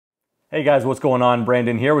Hey guys, what's going on?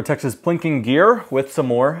 Brandon here with Texas Plinking Gear with some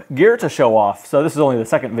more gear to show off. So this is only the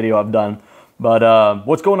second video I've done, but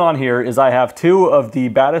what's going on here is I have two of the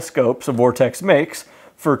baddest scopes Vortex makes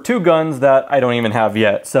for two guns that I don't even have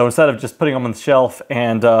yet. So instead of just putting them on the shelf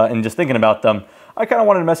and just thinking about them, I kind of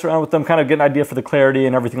wanted to mess around with them, kind of get an idea for the clarity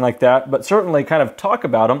and everything like that, but certainly kind of talk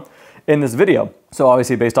about them in this video. So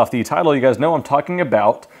obviously based off the title, you guys know I'm talking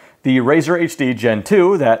about the Razor HD Gen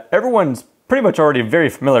 2 that everyone's pretty much already very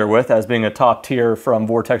familiar with as being a top tier from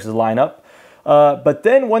Vortex's lineup. But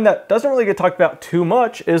then one that doesn't really get talked about too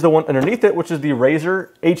much is the one underneath it, which is the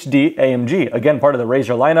Razor HD AMG. Again, part of the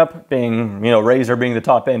Razor lineup, being, Razor being the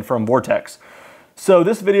top end from Vortex. So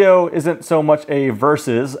this video isn't so much a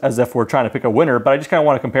versus as if we're trying to pick a winner, but I just kind of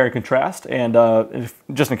want to compare and contrast, and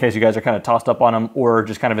just in case you guys are kind of tossed up on them or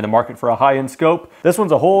just kind of in the market for a high-end scope, this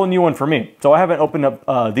one's a whole new one for me. So I haven't opened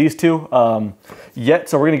up these two yet,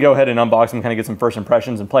 so we're going to go ahead and unbox them, kind of get some first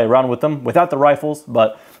impressions and play around with them without the rifles.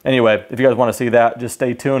 But anyway, if you guys want to see that, just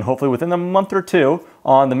stay tuned, hopefully within a month or two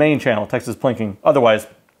on the main channel, Texas Plinking. Otherwise,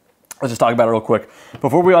 let's just talk about it real quick.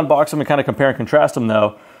 Before we unbox them and kind of compare and contrast them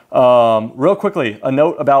though, real quickly, a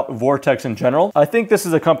note about Vortex in general. I think this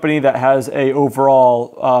is a company that has a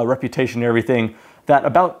overall reputation and everything that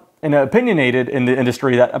and opinionated in the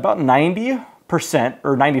industry that about 90%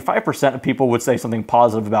 or 95% of people would say something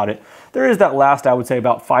positive about it. There is that last, I would say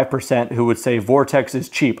about 5% who would say Vortex is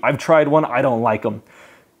cheap. I've tried one, I don't like them.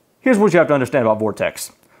 Here's what you have to understand about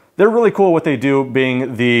Vortex. They're really cool what they do,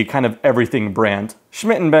 being the kind of everything brand.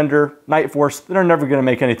 Schmidt & Bender, Night Force, they're never gonna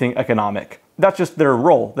make anything economic. That's just their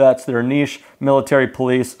role. That's their niche, military,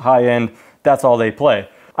 police, high-end, that's all they play.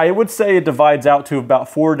 I would say it divides out to about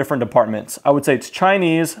 4 different departments. I would say it's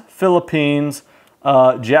Chinese, Philippines,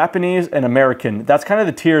 Japanese, and American. That's kind of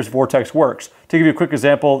the tiers Vortex works. To give you a quick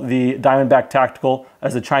example, the Diamondback Tactical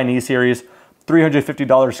as the Chinese series,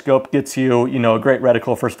 $350 scope gets you, a great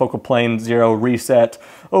reticle, first focal plane, 0 reset.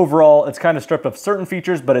 Overall, it's kind of stripped of certain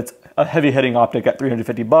features, but it's a heavy-hitting optic at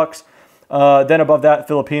 350 bucks. Then above that,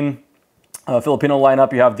 Filipino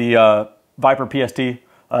lineup, you have the Viper PST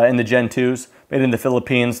in the Gen 2s, made in the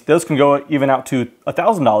Philippines. Those can go even out to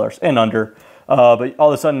 $1,000 and under. But all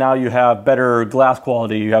of a sudden now you have better glass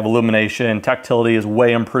quality, you have illumination, tactility is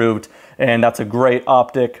way improved, and that's a great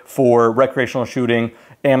optic for recreational shooting,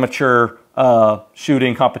 amateur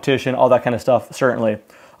shooting, competition, all that kind of stuff, certainly.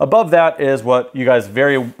 Above that is what you guys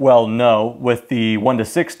very well know with the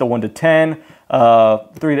 1-6, the 1-10,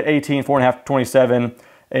 3-18, 4.5 27,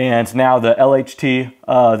 and now the LHT,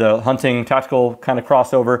 the hunting tactical kind of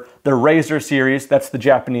crossover, the Razor series, that's the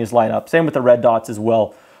Japanese lineup. Same with the red dots as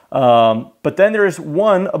well. But then there is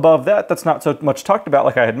one above that that's not so much talked about,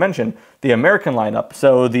 like I had mentioned, the American lineup.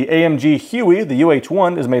 So the AMG Huey, the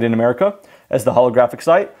UH-1, is made in America as the holographic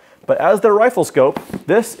sight. But as their rifle scope,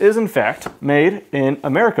 this is in fact made in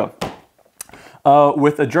America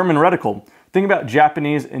with a German reticle. Think about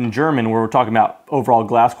Japanese and German where we're talking about overall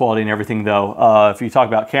glass quality and everything though. If you talk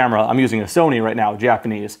about camera, I'm using a Sony right now,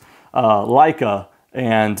 Japanese, Leica,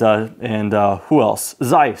 and who else?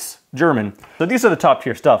 Zeiss, German. So these are the top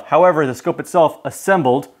tier stuff. However, the scope itself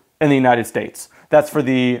assembled in the United States. That's for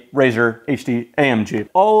the Razor HD AMG.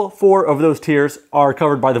 All 4 of those tiers are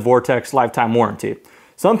covered by the Vortex lifetime warranty.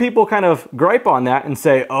 Some people kind of gripe on that and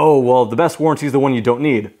say, oh, well, the best warranty is the one you don't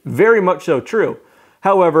need. Very much so true.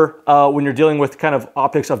 However, when you're dealing with kind of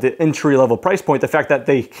optics of the entry-level price point, the fact that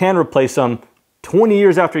they can replace them 20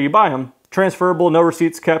 years after you buy them, transferable, no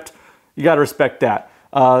receipts kept, you got to respect that.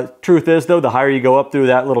 Truth is, though, the higher you go up through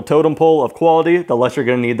that little totem pole of quality, the less you're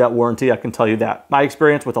going to need that warranty, I can tell you that. My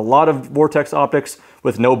experience with a lot of Vortex optics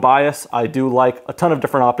with no bias, I do like a ton of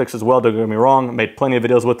different optics as well, don't get me wrong, I made plenty of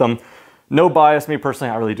videos with them. No bias, me personally,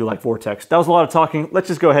 I really do like Vortex. That was a lot of talking, let's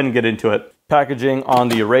just go ahead and get into it. Packaging on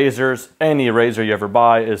the Razors, any Razor you ever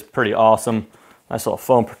buy is pretty awesome. Nice little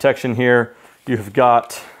foam protection here. You've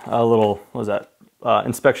got a little, what is that,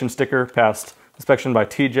 inspection sticker, passed inspection by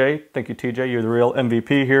TJ. Thank you, TJ, you're the real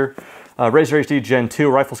MVP here. Razor HD Gen 2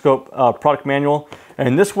 rifle scope product manual.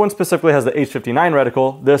 And this one specifically has the H59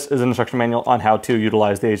 reticle. This is an instruction manual on how to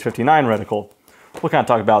utilize the H59 reticle. We'll kind of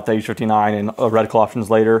talk about the H59 and reticle options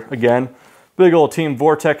later. Again, big old Team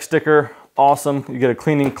Vortex sticker, awesome. You get a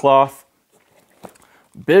cleaning cloth,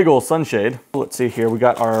 big old sunshade. Let's see here, we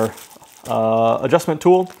got our adjustment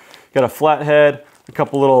tool, got a flathead, a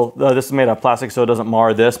couple little, this is made out of plastic so it doesn't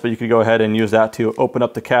mar this, but you could go ahead and use that to open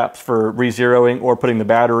up the caps for re-zeroing or putting the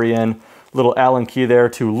battery in. Little Allen key there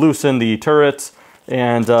to loosen the turrets,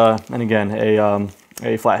 and again,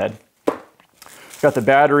 a flathead. Got the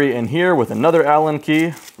battery in here with another Allen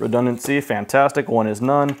key. Redundancy, fantastic. One is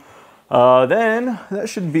none. Then that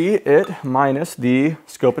should be it minus the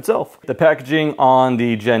scope itself. The packaging on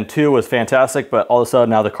the Gen 2 was fantastic, but all of a sudden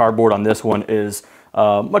now the cardboard on this one is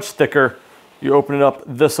much thicker. You open it up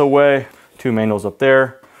this away, 2 manuals up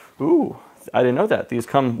there. Ooh, I didn't know that. These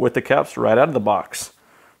come with the caps right out of the box.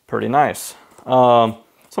 Pretty nice. Some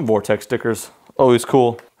Vortex stickers, always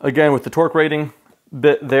cool. Again, with the torque rating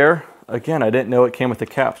bit there, again, I didn't know it came with the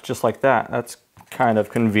caps just like that. That's kind of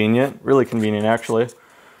convenient, really convenient actually.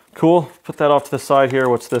 Cool, put that off to the side here.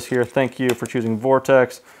 What's this here? Thank you for choosing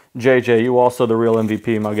Vortex. JJ, you also the real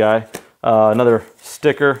MVP, my guy. Another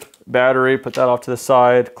sticker, battery, put that off to the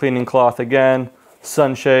side. Cleaning cloth again,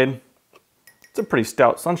 sunshade. It's a pretty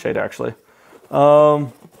stout sunshade actually.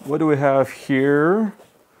 What do we have here?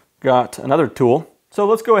 Got another tool. So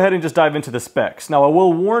let's go ahead and just dive into the specs. Now I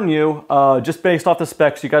will warn you, just based off the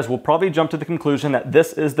specs, you guys will probably jump to the conclusion that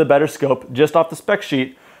this is the better scope just off the spec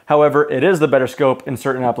sheet. However, it is the better scope in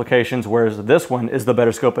certain applications, whereas this one is the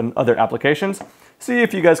better scope in other applications. See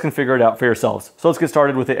if you guys can figure it out for yourselves. So let's get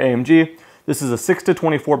started with the AMG. This is a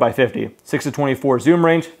 6-24x50, 6-24 zoom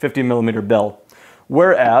range, 50mm bell.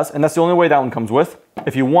 Whereas, and that's the only way that one comes with,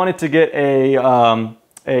 if you wanted to get a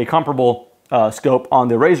comparable scope on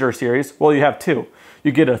the Razor series, well, you have two.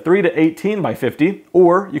 You get a 3-18x50,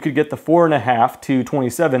 or you could get the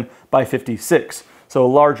 4.5-27x56. So a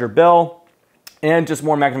larger bell, and just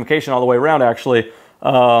more magnification all the way around actually,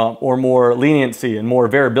 or more leniency and more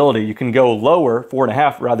variability. You can go lower,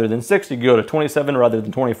 4.5 rather than 6. You can go to 27 rather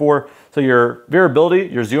than 24. So your variability,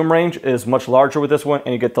 your zoom range is much larger with this one,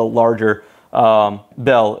 and you get the larger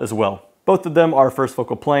bell as well. Both of them are first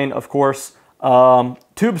focal plane, of course.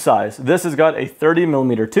 Tube size, this has got a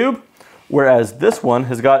 30mm tube, whereas this one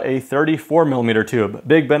has got a 34mm tube.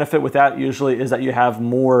 Big benefit with that usually is that you have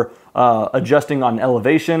more adjusting on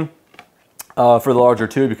elevation. For the larger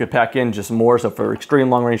tube, you could pack in just more, so for extreme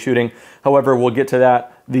long range shooting. However, we'll get to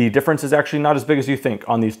that. The difference is actually not as big as you think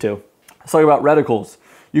on these two. Let's talk about reticles.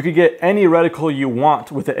 You could get any reticle you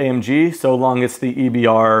want with the AMG, so long it's the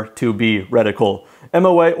EBR-2B reticle.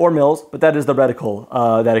 MOA or mils, but that is the reticle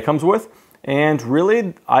that it comes with. And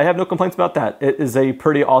really, I have no complaints about that. It is a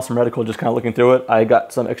pretty awesome reticle, just kind of looking through it. I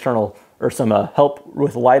got some external, or some help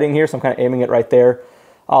with lighting here, so I'm kind of aiming it right there.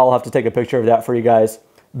 I'll have to take a picture of that for you guys.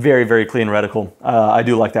 Very, very clean reticle. I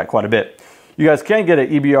do like that quite a bit. You guys can get an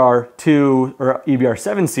EBR-2 or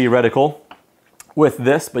EBR-7C reticle with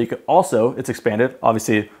this, but you could also, it's expanded,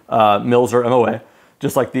 obviously mils or MOA,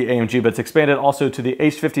 just like the AMG, but it's expanded also to the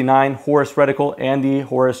H59 Horus reticle and the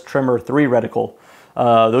Horus Trimmer 3 reticle.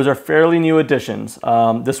 Those are fairly new additions.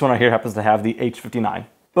 This one right here happens to have the H59.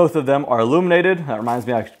 Both of them are illuminated. That reminds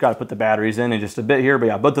me, I got to put the batteries in just a bit here, but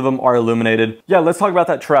yeah, both of them are illuminated. Yeah, let's talk about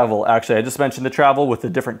that travel. Actually, I just mentioned the travel with the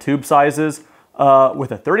different tube sizes. With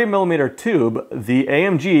a 30mm tube, the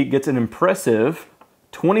AMG gets an impressive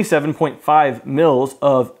 27.5 mils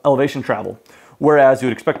of elevation travel. Whereas you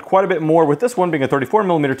would expect quite a bit more with this one being a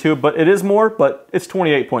 34mm tube, but it is more, but it's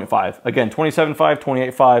 28.5. Again, 27.5,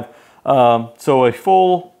 28.5, so a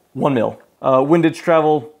full 1 mil. Windage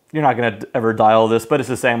travel, you're not going to ever dial this, but it's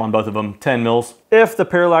the same on both of them, 10 mils. If the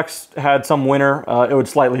Parallax had some winner, it would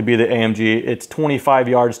slightly be the AMG. It's 25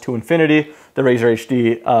 yards to infinity. The Razor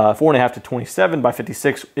HD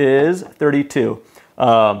 4.5-27x56 is 32.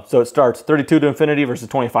 So it starts 32 to infinity versus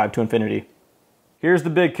 25 to infinity. Here's the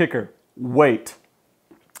big kicker, weight.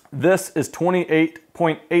 This is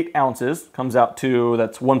 28.8 ounces, comes out to,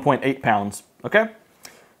 that's 1.8 pounds, okay?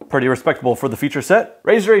 Pretty respectable for the feature set.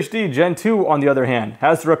 Razor HD Gen 2, on the other hand,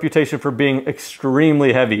 has the reputation for being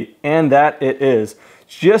extremely heavy, and that it is.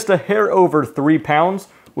 Just a hair over 3 pounds,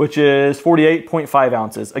 which is 48.5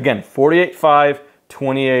 ounces. Again, 48.5,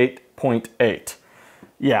 28.8.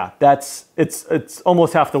 Yeah, it's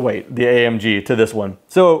almost half the weight, the AMG, to this one.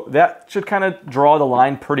 So that should kind of draw the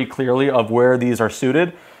line pretty clearly of where these are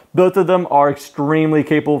suited. Both of them are extremely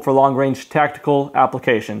capable for long-range tactical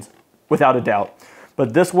applications, without a doubt.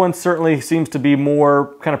 But this one certainly seems to be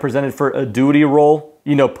more kind of presented for a duty role,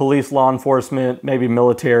 you know, police, law enforcement, maybe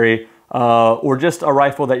military, or just a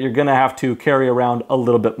rifle that you're gonna have to carry around a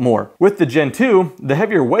little bit more. With the Gen 2, the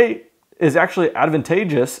heavier weight is actually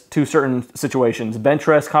advantageous to certain situations. Bench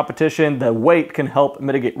rest competition, the weight can help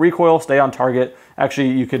mitigate recoil, stay on target. Actually,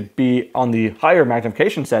 you could be on the higher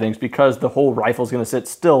magnification settings because the whole rifle is gonna sit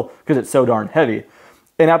still because it's so darn heavy.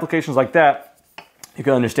 In applications like that, you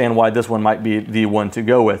can understand why this one might be the one to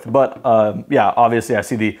go with. But yeah, obviously I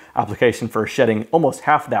see the application for shedding almost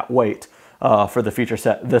half that weight for the feature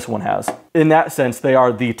set this one has. In that sense, they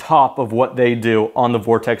are the top of what they do on the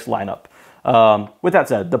Vortex lineup. With that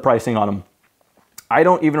said, the pricing on them. I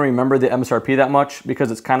don't even remember the MSRP that much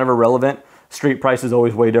because it's kind of irrelevant. Street price is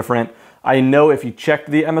always way different. I know if you check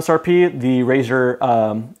the MSRP, the Razor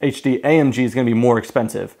HD AMG is going to be more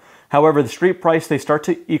expensive. However, the street price, they start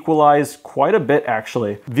to equalize quite a bit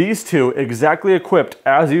actually. These two, exactly equipped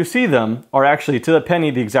as you see them, are actually to the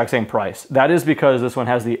penny the exact same price. That is because this one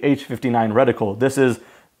has the H59 reticle.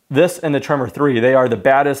 This and the Tremor 3, they are the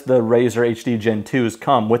baddest the Razor HD Gen 2s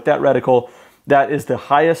come with that reticle. That is the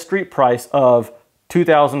highest street price of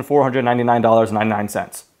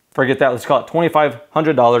 $2,499.99. Forget that, let's call it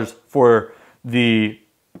 $2,500 for the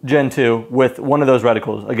Gen 2 with one of those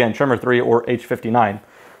reticles. Again, Tremor 3 or H59.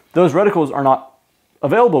 Those reticles are not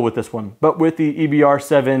available with this one, but with the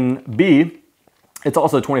EBR7B, it's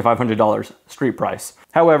also $2,500 street price.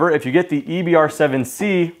 However, if you get the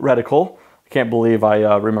EBR7C reticle, I can't believe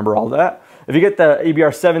I remember all that. If you get the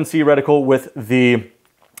EBR7C reticle with the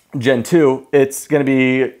Gen 2, it's gonna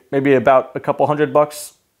be maybe about a couple $100,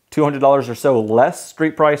 $200 or so less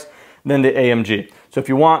street price than the AMG. So if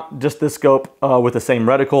you want just this scope with the same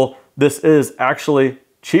reticle, this is actually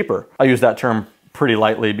cheaper. I use that term pretty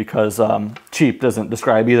lightly because cheap doesn't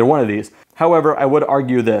describe either one of these. However, I would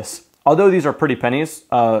argue this. Although these are pretty pennies,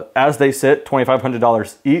 as they sit,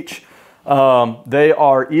 $2,500 each, they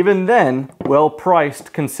are even then well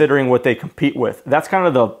priced considering what they compete with. That's kind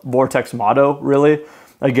of the Vortex motto, really.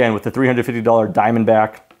 Again, with the $350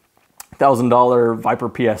 Diamondback, $1,000 Viper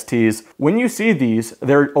PSTs. When you see these,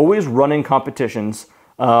 they're always running competitions,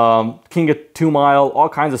 King of 2 Mile, all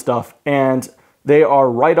kinds of stuff, and they are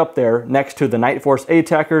right up there next to the Nightforce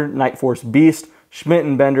A-Tacker, Nightforce Beast, Schmidt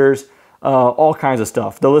and Benders, all kinds of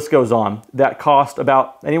stuff. The list goes on. That cost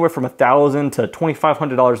about anywhere from $1,000 to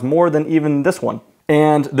 $2,500 more than even this one.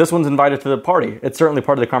 And this one's invited to the party. It's certainly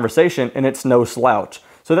part of the conversation, and it's no slouch.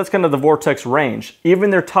 So that's kind of the Vortex range.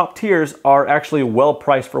 Even their top tiers are actually well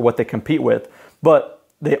priced for what they compete with, but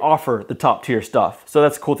they offer the top tier stuff. So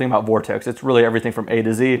that's the cool thing about Vortex. It's really everything from A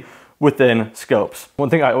to Z within scopes.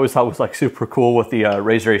 One thing I always thought was like super cool with the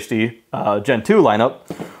Razor HD Gen 2 lineup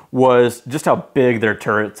was just how big their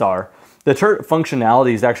turrets are. The turret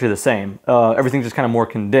functionality is actually the same. Everything's just kind of more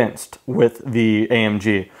condensed with the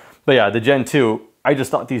AMG. But yeah, the Gen 2, I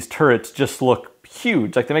just thought these turrets just look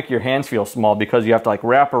huge. Like they make your hands feel small because you have to like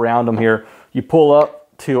wrap around them here. You pull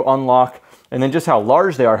up to unlock, and then just how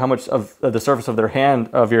large they are, how much of the surface of your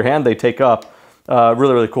hand they take up.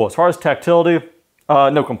 Really, really cool. As far as tactility,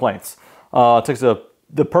 no complaints. It takes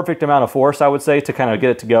the perfect amount of force, I would say, to kind of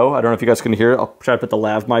get it to go. I don't know if you guys can hear it. I'll try to put the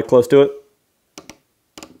lav mic close to it.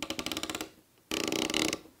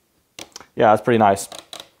 Yeah, it's pretty nice.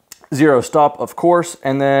 Zero stop, of course,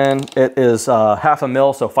 and then it is half a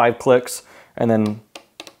mil, so 5 clicks, and then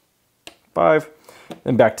 5,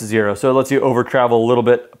 and back to 0. So it lets you over travel a little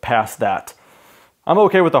bit past that. I'm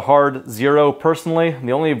okay with a hard 0 personally.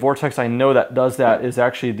 The only Vortex I know that does that is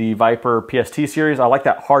actually the Viper PST series. I like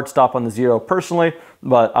that hard stop on the 0 personally,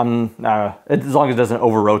 but as long as it doesn't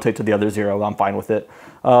over rotate to the other 0, I'm fine with it.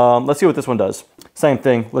 Let's see what this one does. Same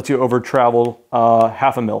thing, lets you over travel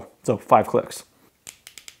half a mil, so 5 clicks.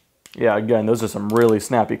 Yeah, again, those are some really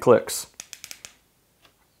snappy clicks.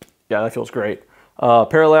 Yeah, that feels great.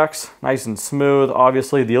 Parallax, nice and smooth.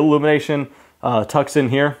 Obviously, the illumination tucks in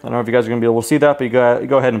here. I don't know if you guys are gonna be able to see that, but you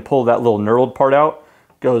go ahead and pull that little knurled part out.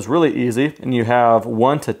 Goes really easy, and you have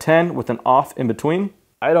 1 to 10 with an off in between.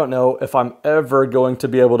 I don't know if I'm ever going to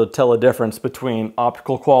be able to tell a difference between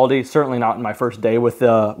optical quality, certainly not in my first day with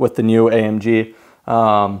the new AMG.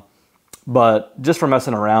 But just for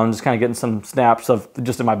messing around, just kind of getting some snaps of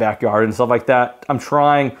just in my backyard and stuff like that, I'm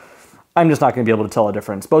just not going to be able to tell a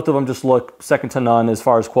difference. Both of them just look second to none as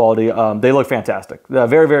far as quality. They look fantastic. They're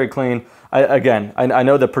very, very clean. I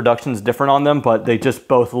know the production's different on them, but they just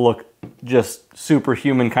both look just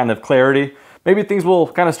superhuman kind of clarity. Maybe things will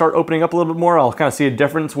kind of start opening up a little bit more. I'll kind of see a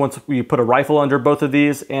difference once we put a rifle under both of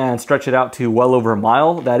these and stretch it out to well over a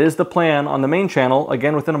mile. That is the plan on the main channel,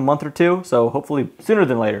 again, within a month or two, so hopefully sooner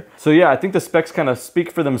than later. So yeah, I think the specs kind of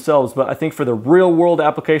speak for themselves, but I think for the real world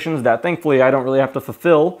applications that thankfully I don't really have to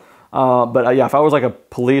fulfill, yeah, if I was like a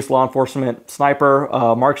police, law enforcement, sniper,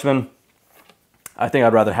 marksman, I think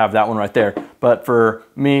I'd rather have that one right there. But for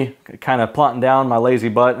me, kind of plotting down my lazy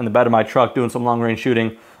butt in the bed of my truck doing some long range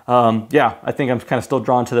shooting, yeah, I think I'm kind of still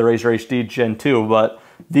drawn to the Razor HD Gen 2, but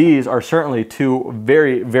these are certainly two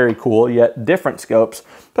very, very cool yet different scopes,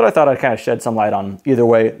 but I thought I'd kind of shed some light on them. Either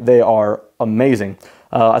way, they are amazing.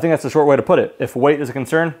 I think that's the short way to put it. If weight is a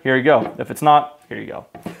concern, here you go. If it's not, here you go.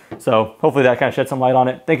 So hopefully that kind of shed some light on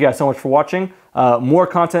it. Thank you guys so much for watching. More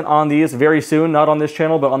content on these very soon, not on this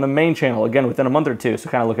channel, but on the main channel, again, within a month or two, so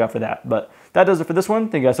kind of look out for that. But that does it for this one.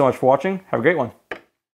 Thank you guys so much for watching. Have a great one.